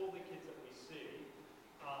with all the kids that we see,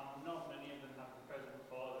 not many of them have a present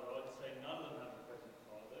father. I'd say none of them have a present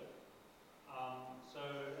father.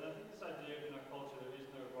 And I think this idea of in our culture there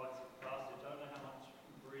is no rites of passage. I don't know how much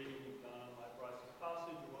reading you've done on like rites of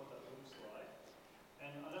passage or what that looks like,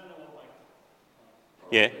 and I don't know what like.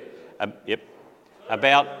 Yeah. Yep.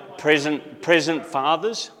 About present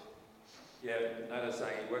fathers. Yeah, Nada's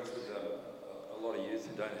saying he works with a lot of youth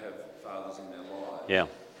who don't have fathers in their lives. Yeah.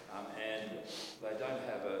 And they don't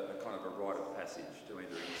have a kind of a rite of passage to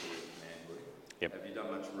enter into manhood. Yep. Have you done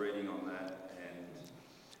much reading on that? And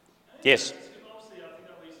Yes. Obviously, I think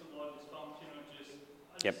at least a lot of dysfunction or just.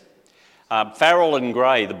 Yep. Farrell and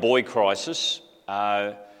Gray, The Boy Crisis,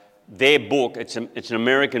 their book, it's an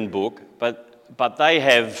American book, but they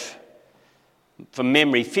have, from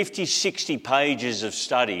memory, 50, 60 pages of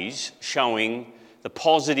studies showing the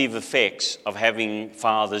positive effects of having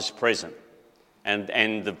fathers present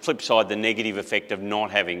and the flip side, the negative effect of not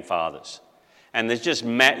having fathers. And there's just,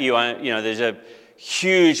 there's a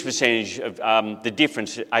huge percentage of the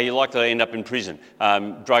difference. Are you likely to end up in prison?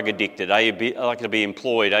 Drug addicted? Are you likely to be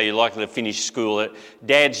employed? Are you likely to finish school?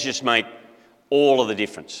 Dads just make all of the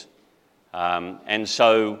difference. And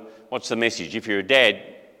so what's the message? If you're a dad,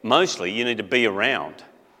 mostly you need to be around.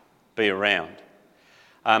 Be around.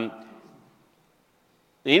 The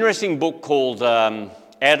interesting book called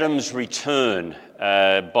Adam's Return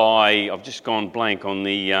by, I've just gone blank on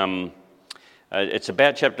the... it's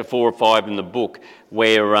about chapter 4 or 5 in the book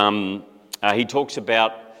where he talks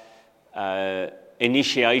about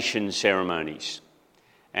initiation ceremonies.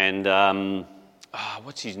 And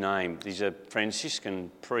what's his name? He's a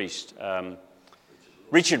Franciscan priest.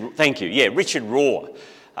 Richard, thank you. Yeah, Richard Rohr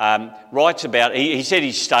writes about, he said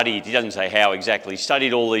he studied, he doesn't say how exactly, he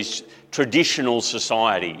studied all these traditional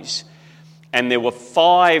societies. And there were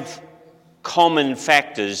 5 common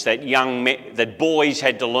factors that that boys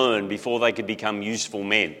had to learn before they could become useful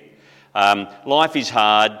men. Life is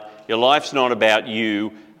hard. Your life's not about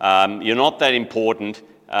you. You're not that important.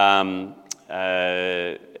 You're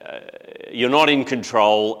not in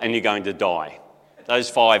control, and you're going to die. Those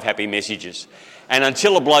 5 happy messages. And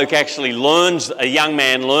until a young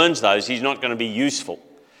man learns those, he's not going to be useful.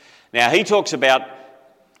 Now, he talks about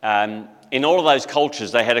in all of those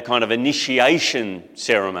cultures, they had a kind of initiation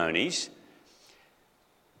ceremonies.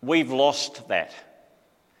 We've lost that.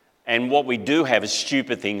 And what we do have is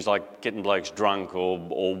stupid things like getting blokes drunk or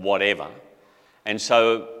whatever. And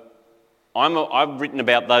so I've written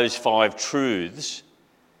about those 5 truths.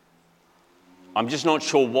 I'm just not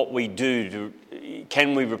sure what we do.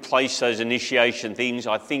 Can we replace those initiation things?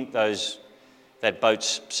 I think that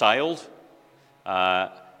boat's sailed.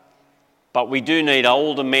 But we do need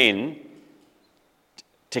older men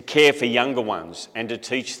to care for younger ones and to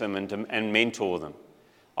teach them and mentor them.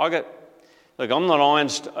 I'm not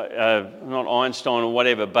Einstein or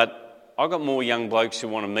whatever, but I've got more young blokes who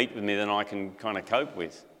want to meet with me than I can kind of cope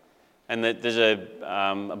with. And there's a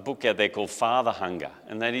book out there called Father Hunger,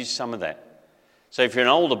 and that is some of that. So if you're an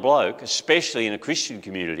older bloke, especially in a Christian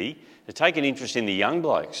community, to take an interest in the young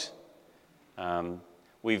blokes. And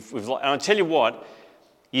I'll tell you what,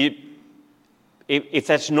 if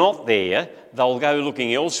that's not there, they'll go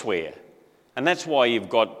looking elsewhere. And that's why you've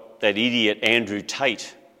got that idiot Andrew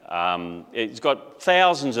Tate. He's got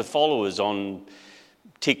thousands of followers on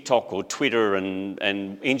TikTok or Twitter and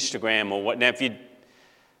Instagram or what. Now, if you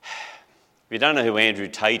don't know who Andrew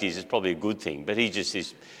Tate is, it's probably a good thing, but he's just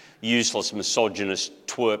this useless, misogynist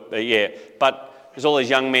twerp. But there's all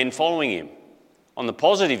these young men following him. On the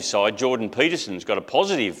positive side, Jordan Peterson's got a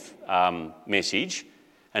positive message,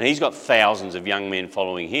 and he's got thousands of young men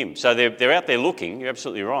following him. So they're out there looking. You're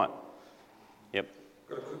absolutely right. Yep.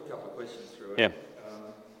 Got a quick couple of questions through it. Yeah.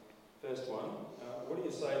 First one, what do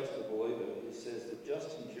you say to the believer who says that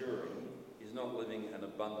just enduring is not living an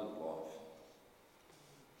abundant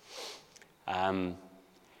life?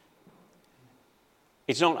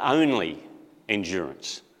 It's not only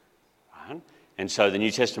endurance, right? And so the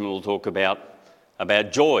New Testament will talk about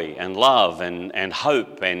joy and love and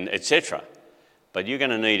hope and etc. But you're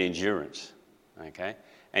going to need endurance, okay?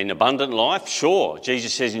 And abundant life, sure.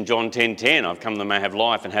 Jesus says in John 10:10, I've come that they may have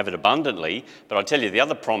life and have it abundantly. But I tell you, the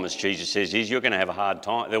other promise Jesus says is you're going to have a hard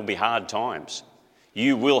time. There'll be hard times.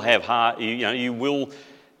 You will have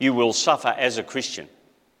you will suffer as a Christian.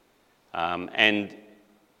 And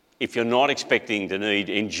if you're not expecting to need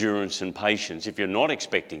endurance and patience, if you're not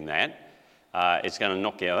expecting that, it's going to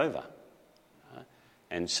knock you over.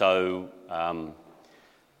 And so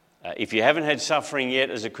if you haven't had suffering yet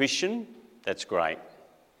as a Christian, that's great.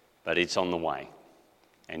 But it's on the way.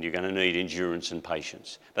 And you're going to need endurance and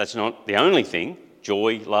patience. That's not the only thing,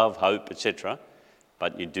 joy, love, hope, etc.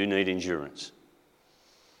 But you do need endurance.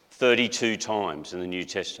 32 times in the New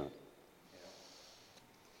Testament.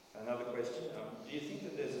 Another question. Do you think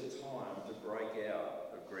that there's a time to break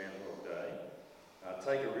out of Groundhog Day,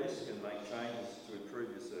 take a risk and make changes to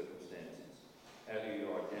improve your circumstances? How do you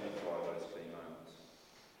identify those key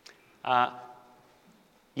moments?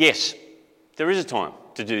 Yes, there is a time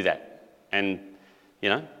to do that. And,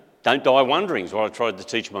 don't die wondering is what I tried to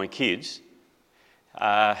teach my kids.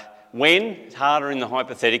 When, it's harder in the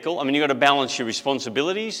hypothetical. I mean, you've got to balance your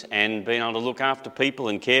responsibilities and being able to look after people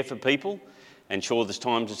and care for people. And sure, there's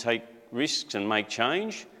time to take risks and make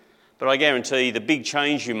change. But I guarantee the big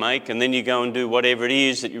change you make and then you go and do whatever it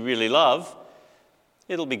is that you really love,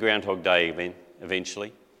 it'll be Groundhog Day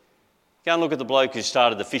eventually. Go and look at the bloke who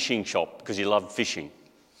started the fishing shop because he loved fishing.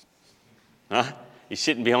 He's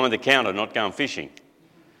sitting behind the counter not going fishing.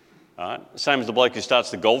 Right? Same as the bloke who starts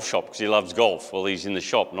the golf shop because he loves golf. Well, he's in the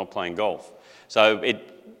shop not playing golf. So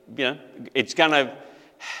it's going to,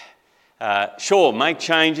 sure, make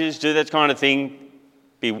changes, do that kind of thing,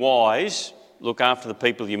 be wise, look after the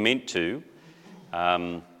people you're meant to.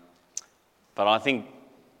 But I think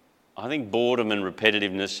boredom and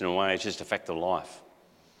repetitiveness in a way is just a fact of life.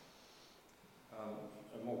 A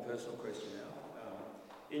more personal question now.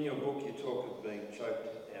 In your book, you talk of being choked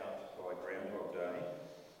out by Groundhog Day.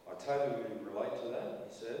 I totally relate to that,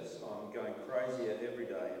 he says. I'm going crazier every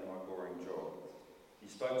day in my boring job. You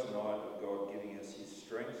spoke tonight of God giving us his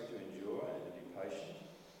strength to endure and to be patient.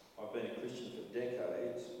 I've been a Christian for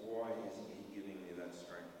decades. Why isn't he giving me that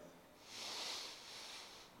strength?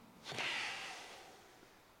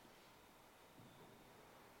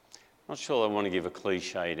 Not sure I want to give a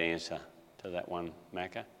cliched answer to that one,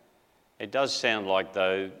 Macca. It does sound like,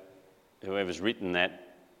 though, whoever's written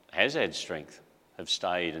that has had strength, have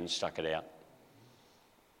stayed and stuck it out.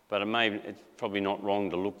 But it's probably not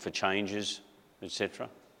wrong to look for changes, etc.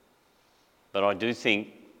 But I do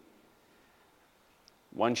think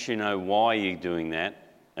once you know why you're doing that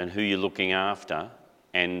and who you're looking after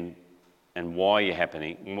and why you're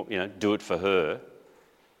happening, do it for her,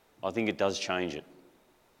 I think it does change it.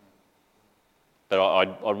 But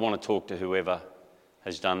I'd want to talk to whoever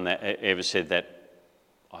has done that, ever said that.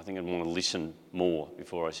 I think I'd want to listen more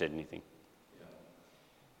before I said anything. Yeah.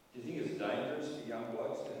 Do you think it's dangerous for young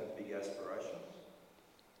blokes to have big aspirations?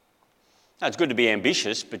 No, it's good to be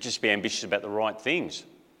ambitious, but just be ambitious about the right things.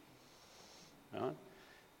 Right?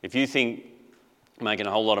 If you think making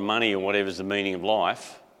a whole lot of money or whatever's the meaning of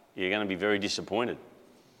life, you're going to be very disappointed.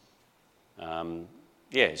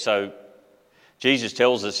 So Jesus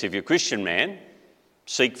tells us if you're a Christian man,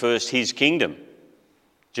 seek first his kingdom.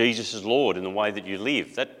 Jesus is Lord in the way that you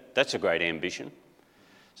live. That's a great ambition.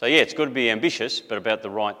 So it's good to be ambitious, but about the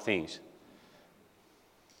right things.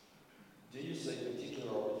 Do you see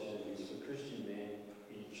particular opportunities for Christian men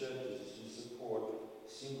in churches to support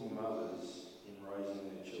single mothers in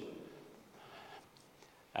raising their children?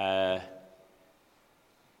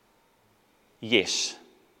 Yes.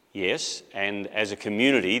 And as a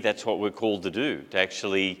community, that's what we're called to do, to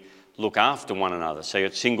actually look after one another. So you're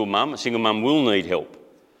a single mum will need help.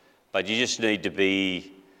 But you just need to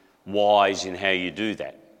be wise in how you do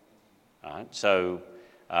that. Right? So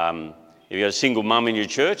if you've got a single mum in your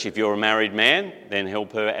church, if you're a married man, then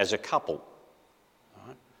help her as a couple.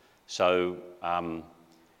 Right? So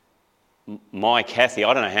my Kathy,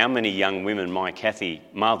 I don't know how many young women my Kathy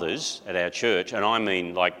mothers at our church, and I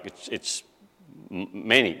mean like it's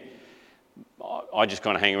many. I just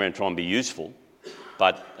kind of hang around and try and be useful.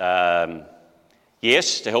 But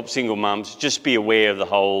yes, to help single mums, just be aware of the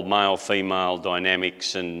whole male-female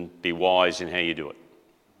dynamics and be wise in how you do it.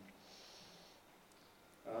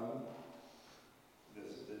 The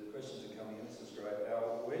questions are coming in, this is great.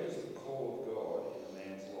 Where does the call of God in a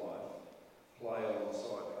man's life play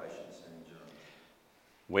alongside patience and endurance?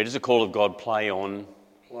 Where does the call of God play alongside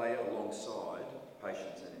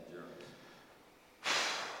patience and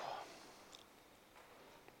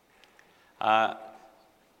endurance?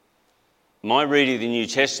 My reading of the New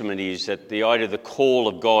Testament is that the idea of the call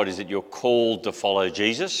of God is that you're called to follow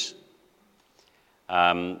Jesus.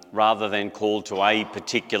 rather than called to a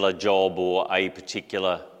particular job or a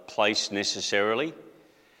particular place necessarily.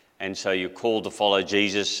 And so you're called to follow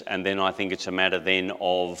Jesus, and then I think it's a matter then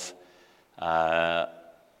of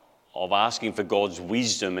asking for God's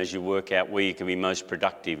wisdom as you work out where you can be most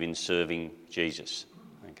productive in serving Jesus.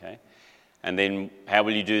 Okay? And then how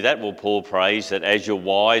will you do that? Well, Paul prays that as you're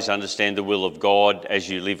wise, understand the will of God, as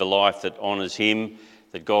you live a life that honours him,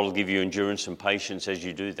 that God will give you endurance and patience as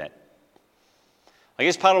you do that. I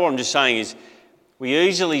guess part of what I'm just saying is we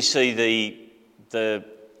easily see the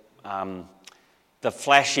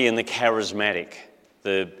flashy and the charismatic,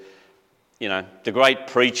 the great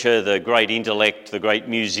preacher, the great intellect, the great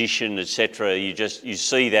musician, etc. You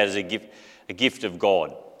see that as a gift of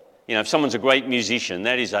God. You know, if someone's a great musician,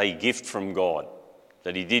 that is a gift from God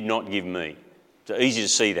that he did not give me. It's easy to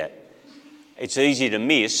see that. It's easy to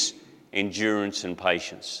miss endurance and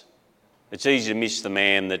patience. It's easy to miss the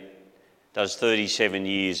man that does 37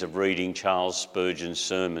 years of reading Charles Spurgeon's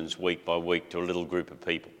sermons week by week to a little group of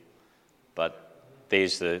people. But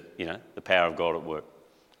there's the power of God at work.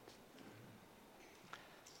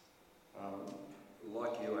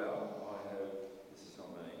 Like you, Al, this is not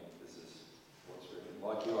me, this is what's written.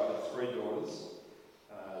 Like you, I have 3 daughters.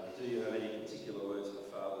 Do you have any particular words for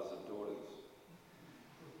fathers of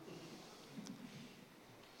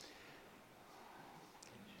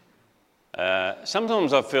daughters?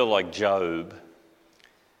 Sometimes I feel like Job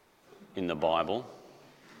in the Bible,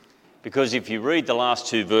 because if you read the last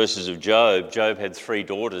 2 verses of Job, Job had 3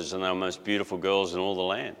 daughters and they were the most beautiful girls in all the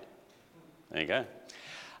land. There you go.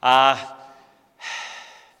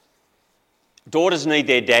 Daughters need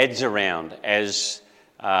their dads around as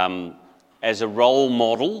a role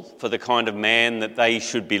model for the kind of man that they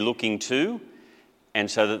should be looking to, and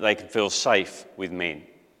so that they can feel safe with men.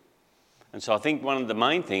 And so I think one of the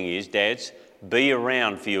main thing is, dads, be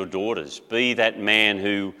around for your daughters. Be that man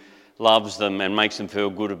who loves them and makes them feel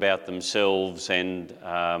good about themselves, and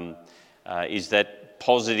is that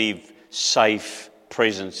positive, safe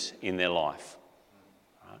presence in their life.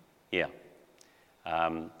 Right? Yeah.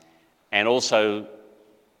 And also,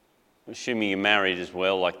 assuming you're married as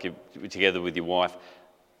well, like you're together with your wife,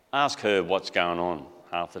 ask her what's going on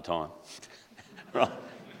half the time. Right?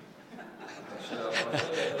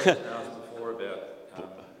 I've asked before about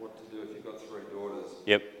what to do if you've got 3 daughters.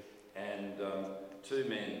 Yep. And 2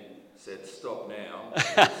 men said, "Stop now."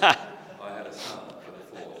 I had a son for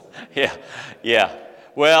the 4th. Yeah.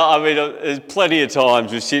 Well, I mean, there's plenty of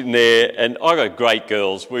times we're sitting there, and I got great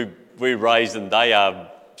girls. We raised them. They are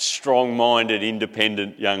strong-minded,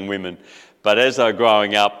 independent young women. But as they were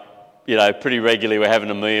growing up, pretty regularly we're having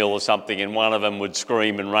a meal or something, and one of them would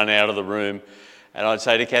scream and run out of the room. And I'd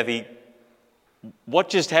say to Kathy, "What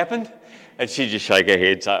just happened?" And she'd just shake her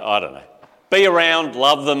head, say, "I don't know." Be around,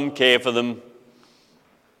 love them, care for them.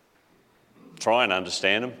 Try and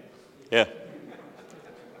understand them. Yeah.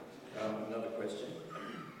 Another question.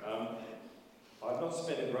 I've not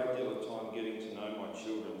spent a great deal of time getting to know my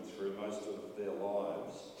children through most of their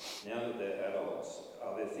lives. Now that they're adults,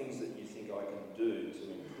 are there things that you think I can do to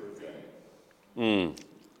improve them?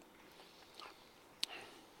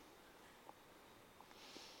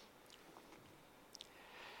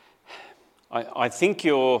 I think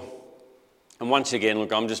you're, and once again,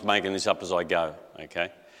 look, I'm just making this up as I go,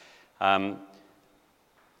 okay? I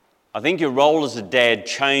think your role as a dad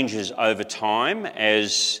changes over time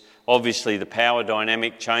as obviously the power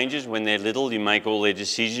dynamic changes. When they're little, you make all their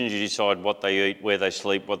decisions, you decide what they eat, where they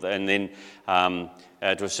sleep, and then and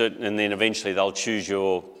then eventually they'll choose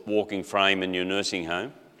your walking frame and your nursing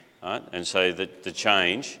home, right? And so the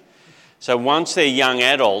change. So once they're young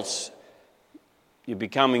adults, you're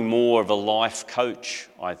becoming more of a life coach,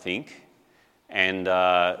 I think, and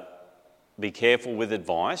be careful with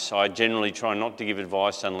advice. I generally try not to give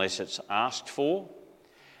advice unless it's asked for,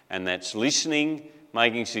 and that's listening,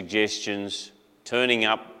 making suggestions, turning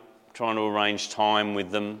up, trying to arrange time with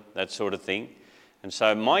them, that sort of thing. And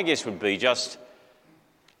so my guess would be just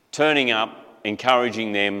turning up,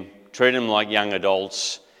 encouraging them, treating them like young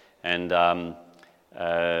adults, and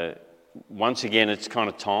once again, it's kind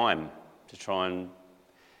of time to try and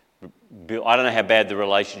build. I don't know how bad the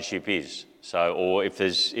relationship is, so, or if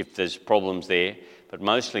there's problems there, but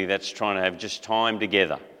mostly that's trying to have just time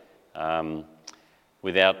together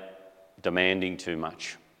without demanding too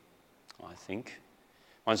much, I think.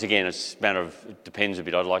 Once again, it's a matter of, it depends a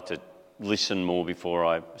bit. I'd like to listen more before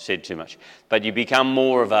I said too much. But you become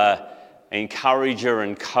more of an encourager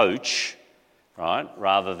and coach, right,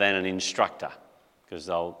 rather than an instructor, because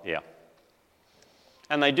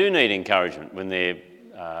and they do need encouragement when they're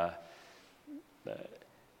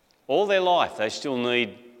all their life. They still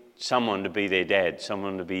need someone to be their dad,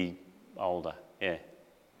 someone to be older. Yeah.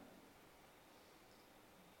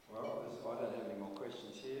 Well, I don't have any more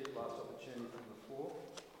questions here. Last opportunity from the floor.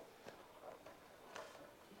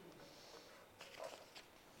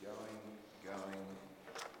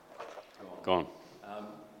 Gone. Gone.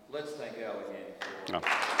 Let's thank Al again for... Oh.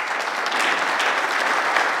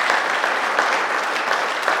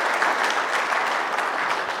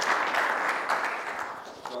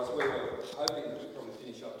 Guys, we were hoping that we'd probably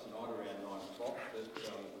finish up tonight around 9 o'clock, but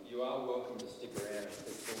you are welcome to stick around and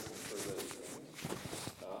keep talking through these things.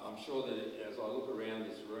 I'm sure that as I look around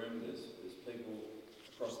this room, there's people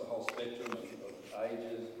across the whole spectrum of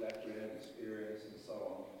ages, background, experience and so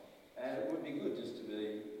on. And it would be good just to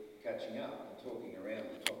be catching up and talking around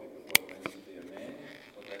the topic of what it means to be a man,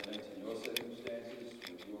 what that means in your circumstances,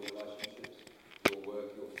 with your relationships, your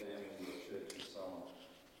work, your family, your church and so on.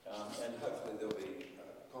 And hopefully there'll be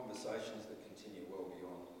conversations that continue well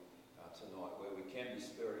beyond tonight, where we can be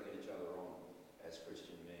spurring each other on as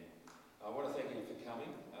Christian men. I want to thank you for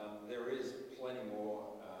coming. There is plenty more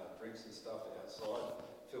drinks and stuff outside.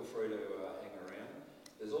 Feel free to hang around.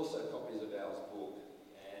 There's also copies of Al's book,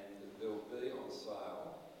 and they'll be on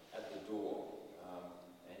sale at the door